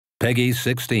Peggy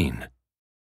 16.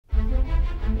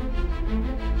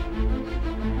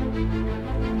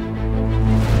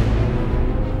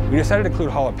 We decided to include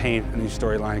Hall of Pain in the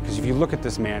storyline because if you look at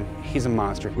this man, he's a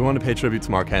monster. We wanted to pay tribute to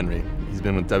Mark Henry. He's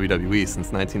been with WWE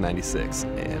since 1996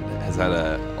 and has had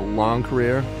a long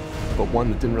career, but one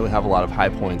that didn't really have a lot of high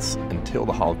points until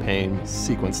the Hall of Pain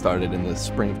sequence started in the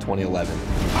spring of 2011.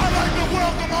 I'd like to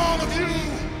welcome all of you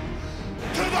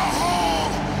to the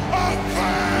Hall of Pain.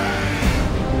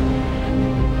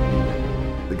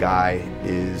 The guy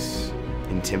is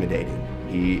intimidating.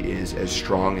 He is as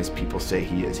strong as people say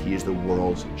he is. He is the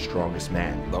world's strongest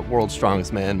man. The world's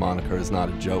strongest man moniker is not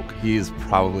a joke. He is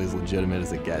probably as legitimate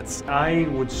as it gets. I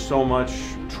would so much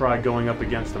try going up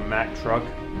against a Mack truck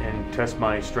and test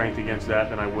my strength against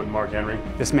that than I would Mark Henry.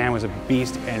 This man was a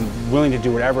beast and willing to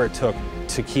do whatever it took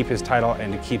to keep his title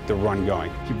and to keep the run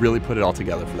going. He really put it all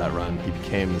together for that run. He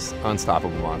became this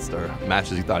unstoppable monster.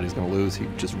 Matches he thought he was going to lose, he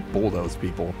just bulldozed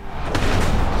people.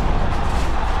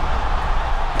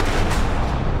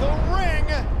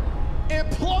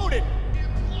 Imploded.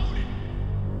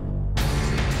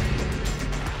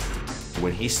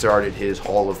 When he started his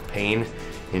Hall of Pain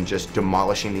in just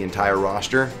demolishing the entire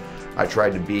roster, I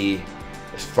tried to be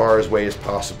as far away as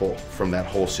possible from that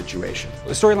whole situation.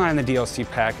 The storyline in the DLC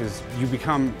pack is you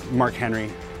become Mark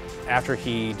Henry after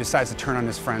he decides to turn on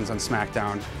his friends on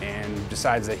SmackDown and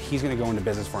decides that he's going to go into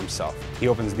business for himself. He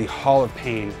opens the Hall of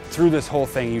Pain. Through this whole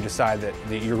thing, you decide that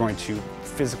you're going to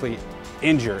physically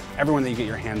injure everyone that you get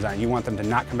your hands on. You want them to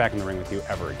not come back in the ring with you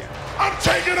ever again. I'm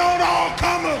taking on all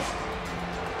comers.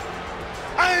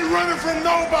 I ain't running from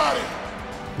nobody.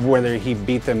 Whether he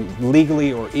beat them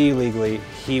legally or illegally,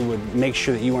 he would make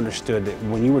sure that you understood that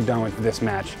when you were done with this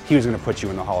match, he was going to put you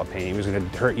in the Hall of Pain. He was going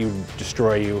to hurt you,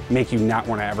 destroy you, make you not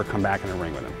want to ever come back in the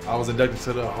ring with him. I was inducted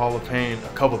to the Hall of Pain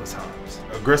a couple of times.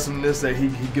 Aggressiveness that he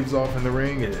gives off in the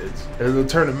ring, it'll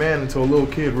turn a man into a little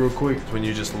kid real quick. When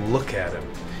you just look at him,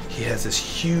 he has this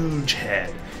huge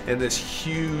head and this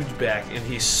huge back, and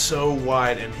he's so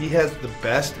wide, and he has the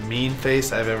best mean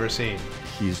face I've ever seen.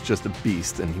 He's just a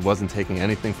beast, and he wasn't taking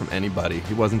anything from anybody.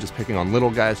 He wasn't just picking on little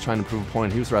guys trying to prove a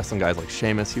point. He was wrestling guys like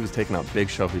Sheamus. He was taking out Big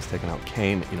Show. He was taking out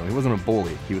Kane. You know, he wasn't a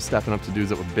bully. He was stepping up to dudes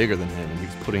that were bigger than him, and he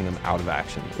was putting them out of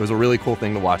action. It was a really cool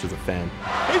thing to watch as a fan.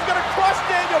 He's gonna crush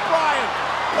Daniel Bryan.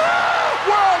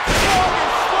 World's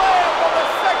strongest slam from the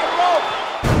second rope.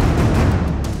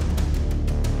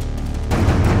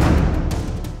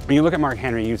 When you look at Mark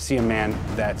Henry, you see a man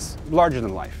that's larger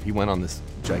than life. He went on this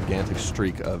gigantic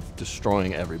streak of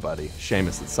destroying everybody.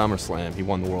 Sheamus at SummerSlam, he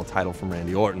won the world title from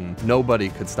Randy Orton. Nobody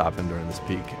could stop him during this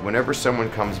peak. Whenever someone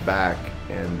comes back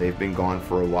and they've been gone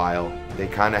for a while, they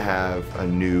kind of have a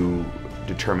new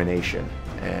determination.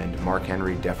 And Mark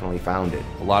Henry definitely found it.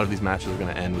 A lot of these matches are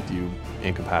going to end with you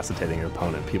incapacitating your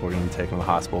opponent. People are going to be taken to the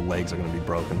hospital, legs are going to be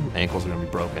broken, ankles are going to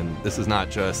be broken. This is not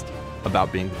just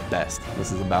about being the best.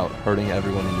 This is about hurting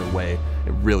everyone in your way.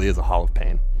 It really is a Hall of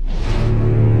Pain.